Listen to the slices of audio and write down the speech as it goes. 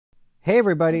Hey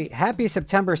everybody, happy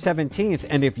September 17th,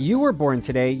 and if you were born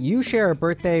today, you share a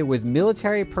birthday with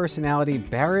military personality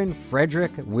Baron Friedrich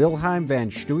Wilhelm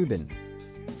von Steuben.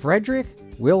 Friedrich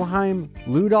Wilhelm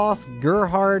Ludolf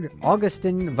Gerhard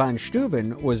Augustin von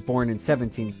Steuben was born in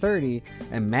 1730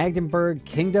 in Magdeburg,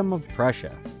 Kingdom of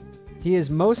Prussia. He is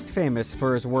most famous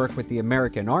for his work with the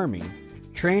American Army,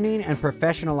 training and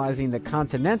professionalizing the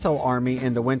Continental Army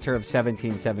in the winter of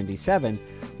 1777,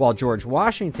 while George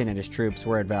Washington and his troops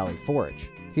were at Valley Forge.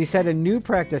 He set a new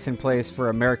practice in place for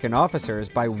American officers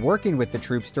by working with the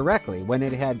troops directly when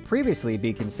it had previously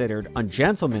been considered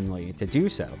ungentlemanly to do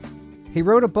so. He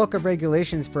wrote a book of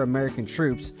regulations for American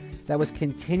troops that was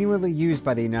continually used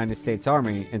by the United States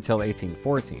Army until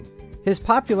 1814. His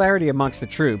popularity amongst the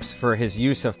troops for his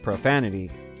use of profanity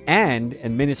and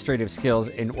administrative skills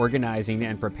in organizing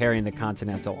and preparing the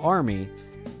Continental Army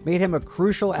made him a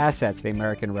crucial asset to the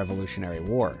American Revolutionary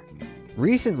War.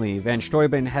 Recently, von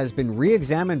Steuben has been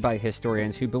re-examined by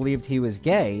historians who believed he was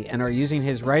gay and are using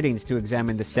his writings to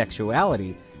examine the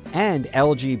sexuality and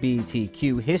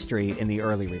LGBTQ history in the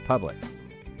early Republic.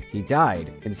 He died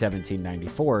in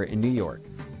 1794 in New York.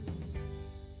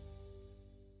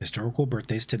 Historical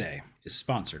Birthdays Today is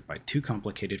sponsored by Too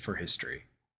Complicated for History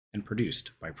and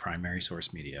produced by Primary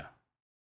Source Media.